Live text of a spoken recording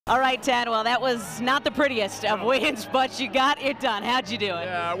All right, Tad, well, that was not the prettiest of wins, but you got it done. How'd you do it?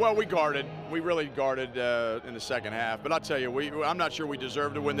 Yeah, well, we guarded. We really guarded in the second half. But I'll tell you, I'm not sure we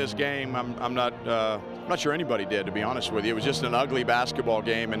deserved to win this game. I'm not sure anybody did, to be honest with you. It was just an ugly basketball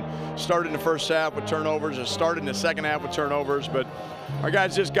game, and started in the first half with turnovers, and started in the second half with turnovers. But our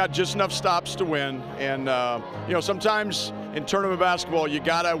guys just got enough stops to win. And you know, sometimes in tournament basketball, you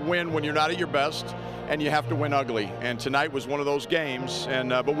gotta win when you're not at your best, and you have to win ugly. And tonight was one of those games.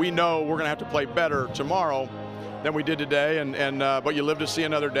 And but we know we're gonna have to play better tomorrow than we did today. But you live to see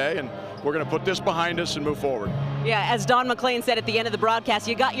another day, and we're gonna put this behind us and move forward. Yeah, as Don McClain said at the end of the broadcast,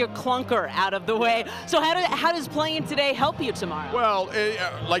 you got your clunker out of the way. So how does playing today help you tomorrow? Well,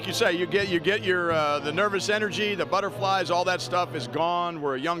 like you say, you get your the nervous energy, the butterflies, all that stuff is gone.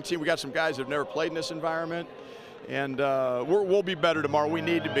 We're a young team. We got some guys that have never played in this environment. And we'll be better tomorrow. We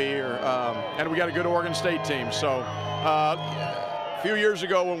need to be here. And we got a good Oregon State team. So a few years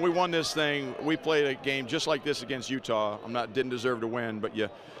ago when we won this thing, we played a game just like this against Utah. Didn't deserve to win, but you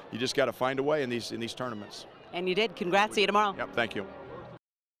just got to find a way in these tournaments. And you did. Congrats. See you tomorrow. Yep, thank you.